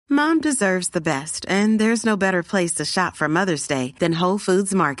Mom deserves the best, and there's no better place to shop for Mother's Day than Whole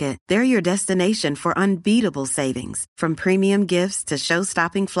Foods Market. They're your destination for unbeatable savings, from premium gifts to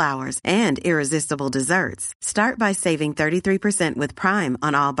show-stopping flowers and irresistible desserts. Start by saving 33% with Prime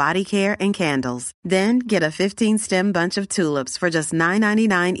on all body care and candles. Then get a 15-stem bunch of tulips for just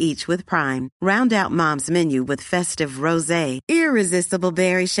 $9.99 each with Prime. Round out Mom's menu with festive rosé, irresistible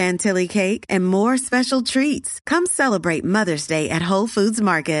berry chantilly cake, and more special treats. Come celebrate Mother's Day at Whole Foods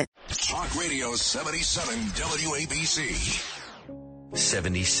Market. Talk Radio 77 WABC.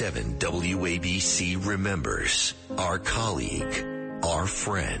 77 WABC remembers our colleague, our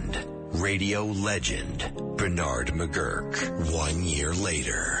friend, radio legend, Bernard McGurk, 1 year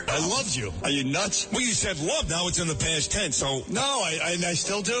later. I loved you. Are you nuts? Well, you said love. Now it's in the past tense. So, no, I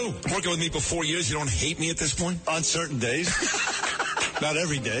still do. Working with me for 4 years, you don't hate me at this point? On certain days. Not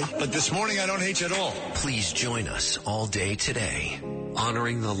every day. But this morning, I don't hate you at all. Please join us all day today,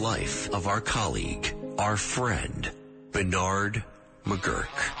 honoring the life of our colleague, our friend, Bernard McGurk.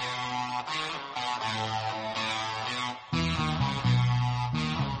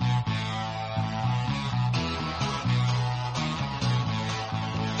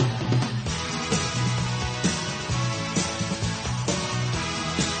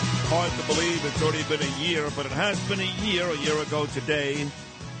 Hard to believe it's already been a year, but it has been a year ago today.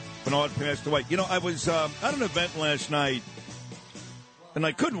 Bernard passed away. You know, I was at an event last night, and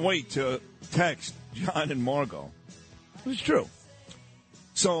I couldn't wait to text John and Margot. It was true.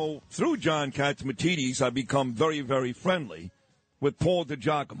 So through John Catsimatidis, I've become very, very friendly with Paul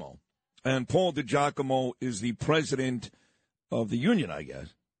DiGiacomo. And Paul DiGiacomo is the president of the union, I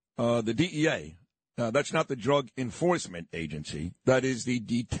guess, the DEA. That's not the Drug Enforcement Agency. That is the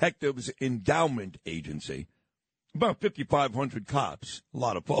Detectives Endowment Agency. About 5,500 cops, a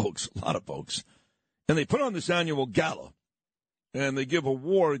lot of folks. And they put on this annual gala, and they give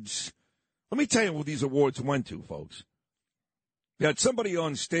awards. Let me tell you who these awards went to, folks. You had somebody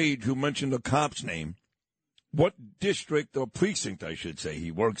on stage who mentioned a cop's name, what district or precinct, I should say,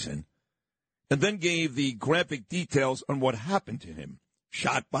 he works in, and then gave the graphic details on what happened to him.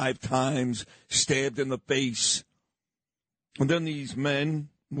 Shot 5 times, stabbed in the face. And then these men,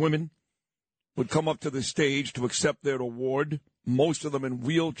 women, would come up to the stage to accept their award, most of them in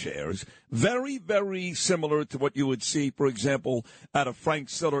wheelchairs. Very, very similar to what you would see, for example, at a Frank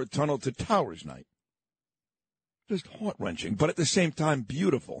Siller Tunnel to Towers night. Just heart-wrenching, but at the same time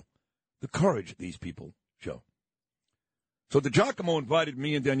beautiful. The courage these people show. So DiGiacomo invited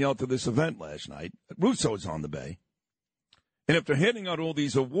me and Danielle to this event last night. Russo's on the bay. And after handing out all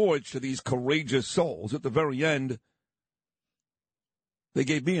these awards to these courageous souls, at the very end, they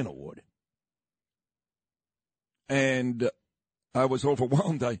gave me an award. And I was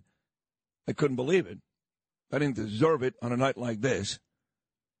overwhelmed. I couldn't believe it. I didn't deserve it on a night like this.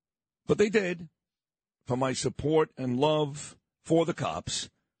 But they did, for my support and love for the cops.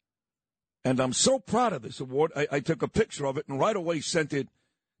 And I'm so proud of this award. I took a picture of it and right away sent it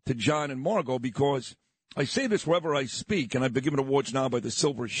to John and Margot, because I say this wherever I speak, and I've been given awards now by the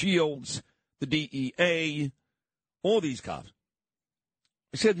Silver Shields, the DEA, all these cops.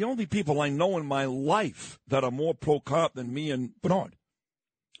 I said the only people I know in my life that are more pro-cop than me and Bernard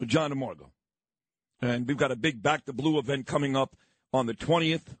are John and Margot. And we've got a big Back to Blue event coming up on the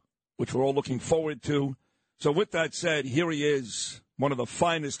 20th, which we're all looking forward to. So with that said, here he is, one of the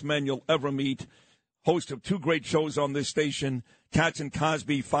finest men you'll ever meet, host of 2 great shows on this station, Cats and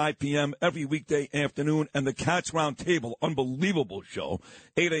Cosby, 5 p.m. every weekday afternoon, and the Cats Round Table, unbelievable show,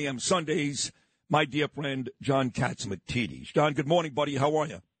 8 a.m. Sundays. My dear friend, John Catsimatidis. John, good morning, buddy. How are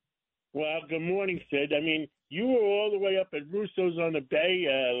you? Well, good morning, Sid. I mean, you were all the way up at Russo's on the Bay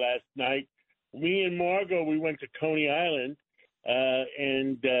last night. Me and Margot, we went to Coney Island,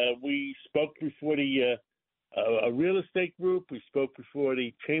 and we spoke before the a real estate group. We spoke before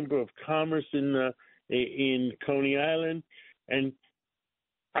the Chamber of Commerce in Coney Island. And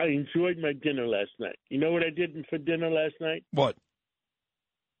I enjoyed my dinner last night. You know what I did for dinner last night? What?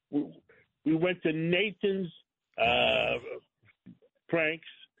 We went to Nathan's Franks.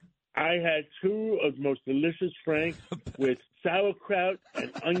 I had 2 of the most delicious Franks with sauerkraut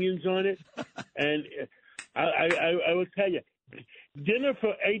and onions on it. And I will tell you, dinner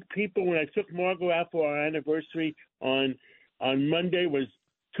for 8 people when I took Margot out for our anniversary on Monday was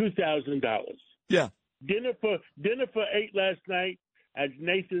 $2,000. Yeah. Dinner for 8 last night at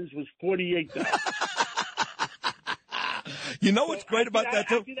Nathan's was $48. You know what's great about that,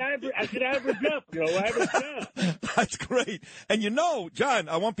 too? I could average up, average down. That's great. And John,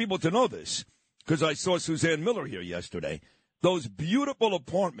 I want people to know this, because I saw Suzanne Miller here yesterday. Those beautiful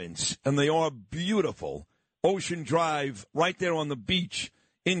apartments, and they are beautiful, Ocean Drive, right there on the beach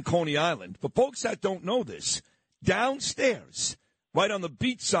in Coney Island. For folks that don't know this, downstairs, right on the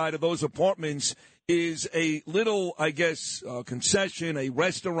beach side of those apartments, is a little, I guess, concession, a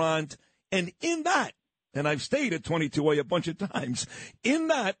restaurant. And in that, and I've stayed at 22A a bunch of times, in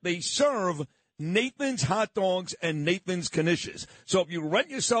that they serve Nathan's hot dogs and Nathan's knishes. So if you rent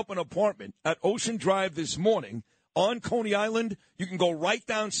yourself an apartment at Ocean Drive this morning on Coney Island, you can go right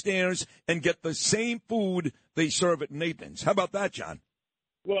downstairs and get the same food they serve at Nathan's. How about that, John?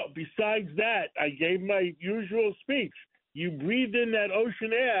 Well, besides that, I gave my usual speech. You breathe in that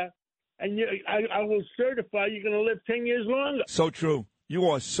ocean air, and I will certify you're going to live 10 years longer. So true. You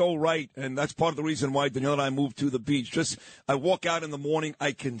are so right, and that's part of the reason why Danielle and I moved to the beach. I walk out in the morning,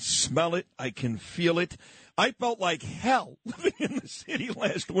 I can smell it, I can feel it. I felt like hell living in the city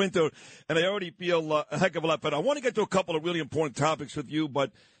last winter, and I already feel a heck of a lot better. I want to get to a couple of really important topics with you,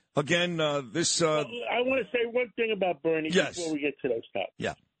 but again, this... I want to say one thing about Bernie before we get to those topics.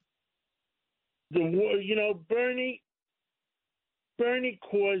 Yeah. Bernie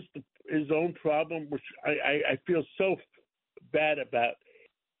caused his own problem, which I feel so bad about.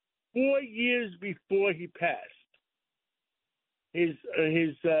 4 years before he passed, his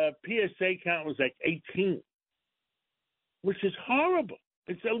PSA count was like 18, which is horrible.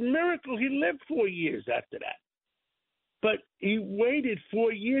 It's a miracle he lived 4 years after that. But he waited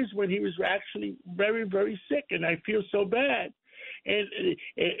 4 years when he was actually very, very sick, and I feel so bad.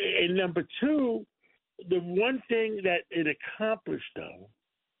 And number two, the one thing that it accomplished, though,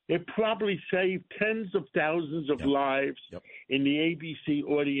 it probably saved tens of thousands of lives in the ABC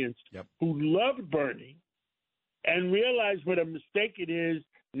audience who loved Bernie and realized what a mistake it is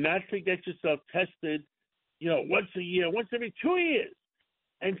not to get yourself tested, once a year, once every 2 years.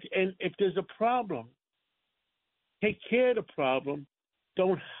 And if there's a problem, take care of the problem.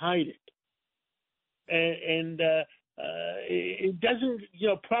 Don't hide it. And it doesn't,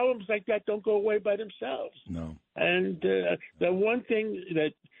 problems like that don't go away by themselves. No. And the one thing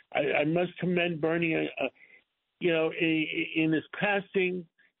that I must commend Bernie, in his passing,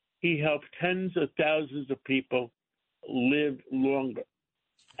 he helped tens of thousands of people live longer.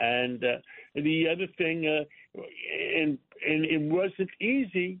 And the other thing, and it wasn't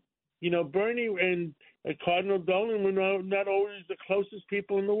easy, Bernie and Cardinal Dolan were not always the closest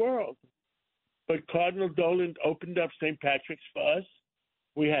people in the world. But Cardinal Dolan opened up St. Patrick's for us.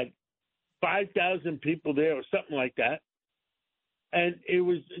 We had 5,000 people there or something like that. And it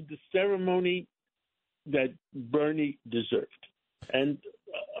was the ceremony that Bernie deserved. And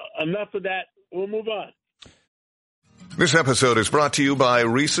enough of that. We'll move on. This episode is brought to you by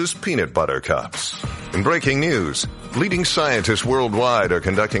Reese's Peanut Butter Cups. In breaking news, leading scientists worldwide are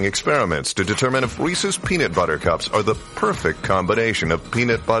conducting experiments to determine if Reese's Peanut Butter Cups are the perfect combination of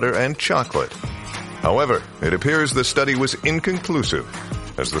peanut butter and chocolate. However, it appears the study was inconclusive,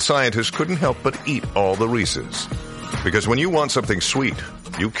 as the scientists couldn't help but eat all the Reese's. Because when you want something sweet,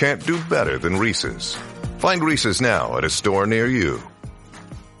 you can't do better than Reese's. Find Reese's now at a store near you.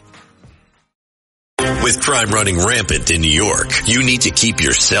 With crime running rampant in New York, you need to keep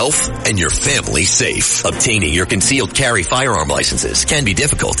yourself and your family safe. Obtaining your concealed carry firearm licenses can be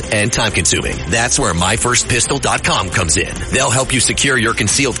difficult and time-consuming. That's where MyFirstPistol.com comes in. They'll help you secure your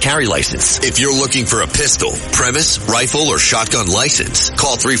concealed carry license. If you're looking for a pistol, premise, rifle, or shotgun license,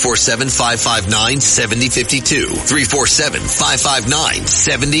 call 347-559-7052.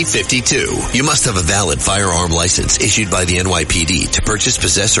 347-559-7052. You must have a valid firearm license issued by the NYPD to purchase,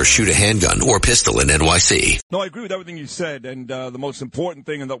 possess, or shoot a handgun or pistol in NYC. No, I agree with everything you said, and the most important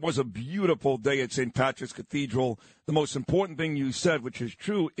thing, and that was a beautiful day at St. Patrick's Cathedral, the most important thing you said, which is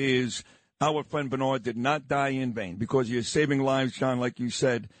true, is our friend Bernard did not die in vain, because he is saving lives, John, like you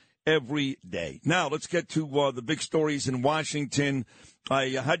said, every day. Now, let's get to the big stories in Washington. I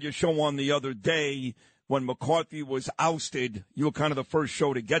had your show on the other day when McCarthy was ousted. You were kind of the first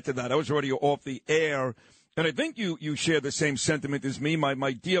show to get to that. I was already off the air. And I think you share the same sentiment as me.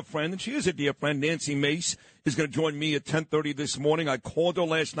 My dear friend, and she is a dear friend, Nancy Mace, is going to join me at 10:30 this morning. I called her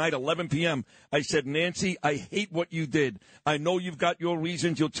last night, 11 p.m. I said, Nancy, I hate what you did. I know you've got your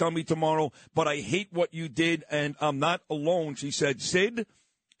reasons. You'll tell me tomorrow, but I hate what you did, and I'm not alone. She said, Sid,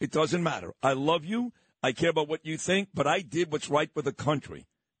 it doesn't matter. I love you. I care about what you think, but I did what's right for the country.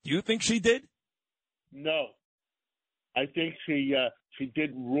 Do you think she did? No. I think she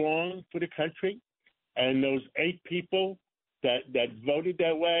did wrong for the country. And those 8 people that voted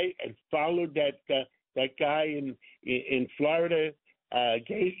that way and followed that guy in Florida,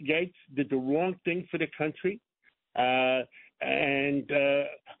 Gates, did the wrong thing for the country. And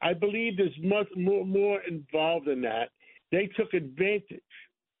I believe there's much more involved in that. They took advantage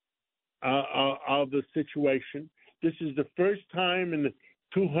of the situation. This is the first time in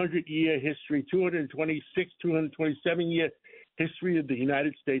 200-year history, 226, 227-year history of the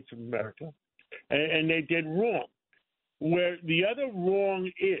United States of America, and they did wrong. Where the other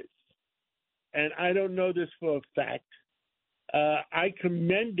wrong is, and I don't know this for a fact, I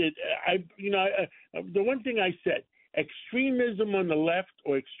commended. The one thing I said: extremism on the left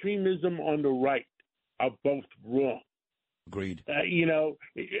or extremism on the right are both wrong. Agreed.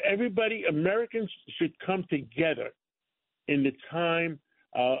 Americans should come together in the time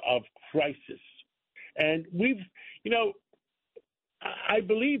of crisis. And I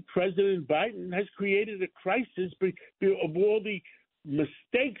believe President Biden has created a crisis of all the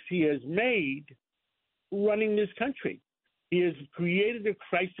mistakes he has made running this country. He has created a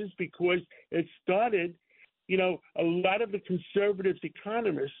crisis because it started, a lot of the conservative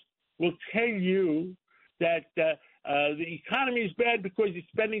economists will tell you that the economy is bad because he's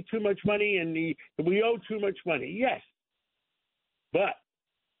spending too much money and we owe too much money. Yes.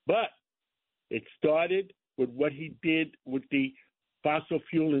 But it started with what he did with the fossil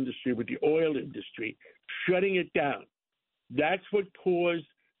fuel industry, with the oil industry, shutting it down. That's what caused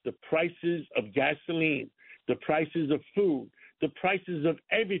the prices of gasoline, the prices of food, the prices of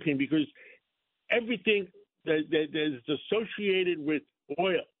everything, because everything that is associated with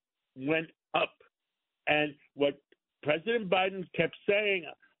oil went up. And what President Biden kept saying,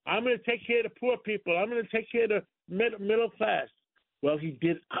 I'm going to take care of the poor people. I'm going to take care of the middle class. Well, he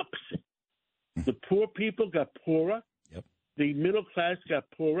did opposite. The poor people got poorer. Yep. The middle class got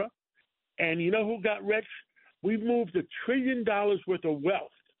poorer. And you know who got rich? We moved $1 trillion worth of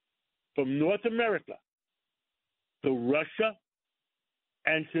wealth from North America to Russia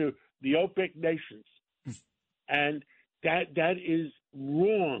and to the OPEC nations. And that is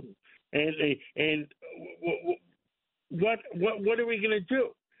wrong. And what are we going to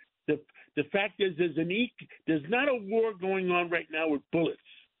do? The fact is, there's not a war going on right now with bullets.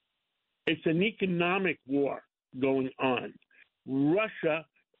 It's an economic war going on. Russia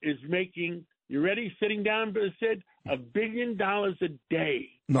is making, you ready, sitting down, Sid, $1 billion a day.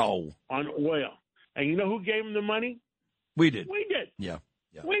 No. On oil. And you know who gave them the money? We did. We did. Yeah.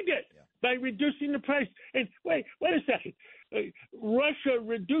 We did. Yeah. By reducing the price. And wait a second. Russia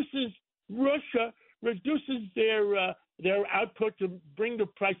reduces their output to bring the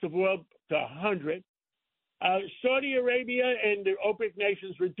price of oil to 100. Saudi Arabia and the OPEC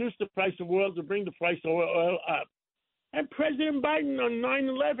nations reduce the price of oil to bring the price of oil up. And President Biden on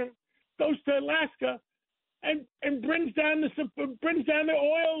 9/11 goes to Alaska and brings down the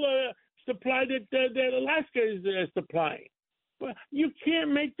oil supply that Alaska is supplying. Well, you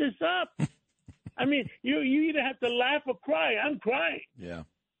can't make this up. I mean, you either have to laugh or cry. I'm crying. Yeah.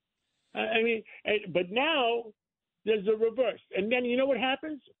 But now there's a reverse. And then you know what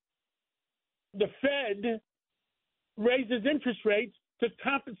happens? The Fed raises interest rates to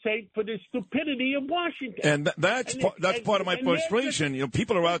compensate for the stupidity of Washington. And that's part of my frustration.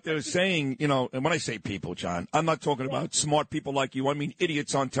 People are out there saying, and when I say people, John, I'm not talking about smart people like you. I mean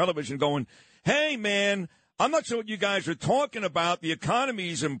idiots on television going, hey, man, I'm not sure what you guys are talking about. The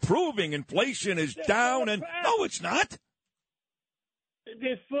economy's improving. Inflation is down. And no, it's not.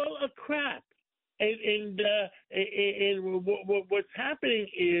 They're full of crap. And what's happening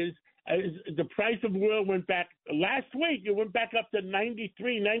is the price of oil went back last week. It went back up to $93,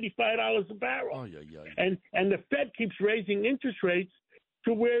 $95 a barrel. Oh, yeah. And the Fed keeps raising interest rates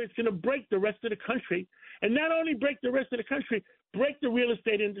to where it's going to break the rest of the country. And not only break the rest of the country, break the real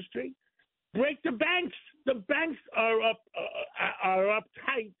estate industry, break the banks. The banks are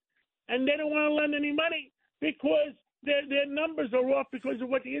uptight, and they don't want to lend any money because their numbers are off because of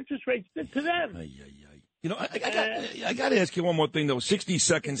what the interest rates did to them. I got to ask you one more thing, though. 60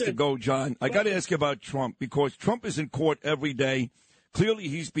 seconds to go, John. I got to ask you about Trump because Trump is in court every day. Clearly,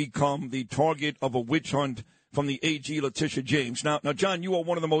 he's become the target of a witch hunt from the AG, Letitia James. Now, John, you are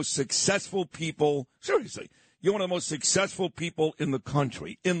one of the most successful people. Seriously, you're one of the most successful people in the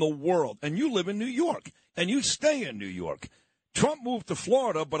country, in the world, and you live in New York, and you stay in New York. Trump moved to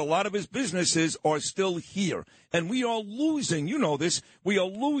Florida, but a lot of his businesses are still here. And we are losing, you know this, we are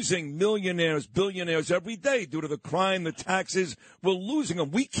losing millionaires, billionaires every day due to the crime, the taxes. We're losing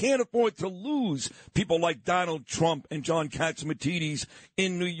them. We can't afford to lose people like Donald Trump and John Catsimatidis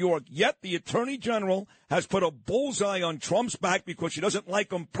in New York. Yet the Attorney General has put a bullseye on Trump's back because she doesn't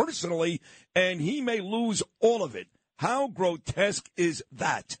like him personally, and he may lose all of it. How grotesque is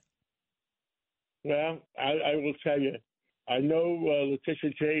that? Well, I will tell you. I know Letitia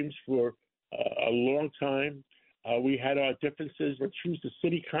James for a long time. We had our differences when she was the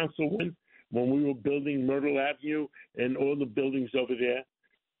city councilwoman when we were building Myrtle Avenue and all the buildings over there.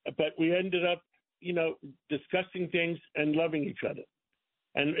 But we ended up, discussing things and loving each other.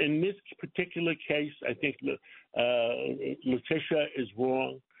 And in this particular case, I think Letitia is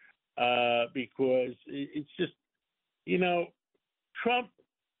wrong because it's just,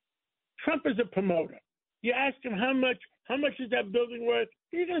 Trump is a promoter. You ask him how much is that building worth?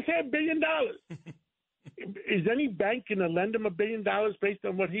 He's going to say $1 billion. Is any bank going to lend him $1 billion based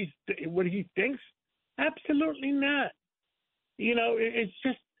on what he thinks? Absolutely not. It's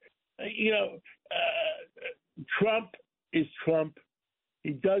just, Trump is Trump.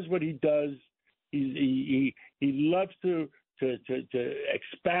 He does what he does. He loves to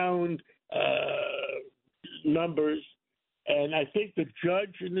expound numbers, and I think the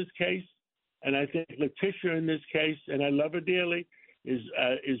judge in this case, and I think Letitia in this case, and I love her dearly,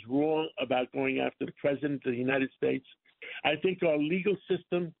 is wrong about going after the president of the United States. I think our legal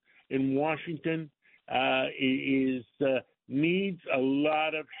system in Washington needs a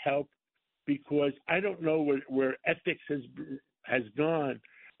lot of help because I don't know where ethics has gone.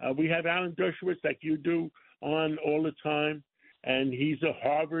 We have Alan Dershowitz, like you do, on all the time, and he's a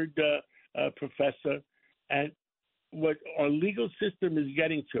Harvard professor. And what our legal system is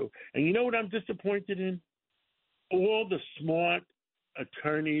getting to, and you know what I'm disappointed in? All the smart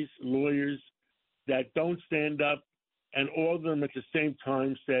attorneys, lawyers that don't stand up, and all of them at the same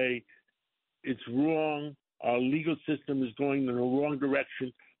time say it's wrong. Our legal system is going in the wrong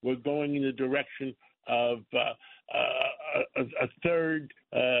direction. We're going in the direction of a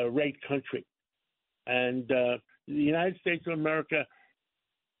third-rate country. And the United States of America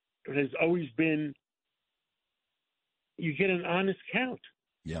has always been, you get an honest count.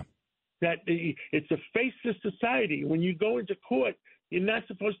 Yeah. That it's a faceless society. When you go into court, you're not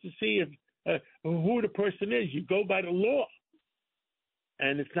supposed to see who the person is. You go by the law.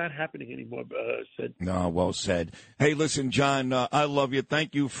 And it's not happening anymore, Sid. No, well said. Hey, listen, John, I love you.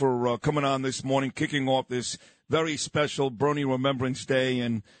 Thank you for coming on this morning, kicking off this very special Bernie Remembrance Day.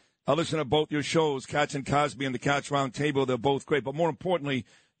 And I listen to both your shows, Katz and Cosby and the Katz Roundtable. They're both great. But more importantly,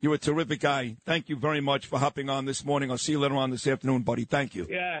 you're a terrific guy. Thank you very much for hopping on this morning. I'll see you later on this afternoon, buddy. Thank you.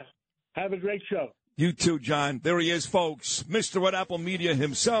 Yeah. Have a great show. You too, John. There he is, folks. Mr. Red Apple Media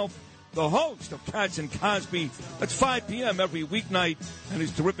himself, the host of Katz and Cosby. That's 5 p.m. every weeknight. And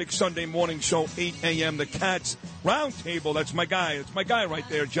his terrific Sunday morning show, 8 a.m., the Katz Roundtable. That's my guy. That's my guy right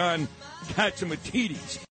there, John Catsimatidis.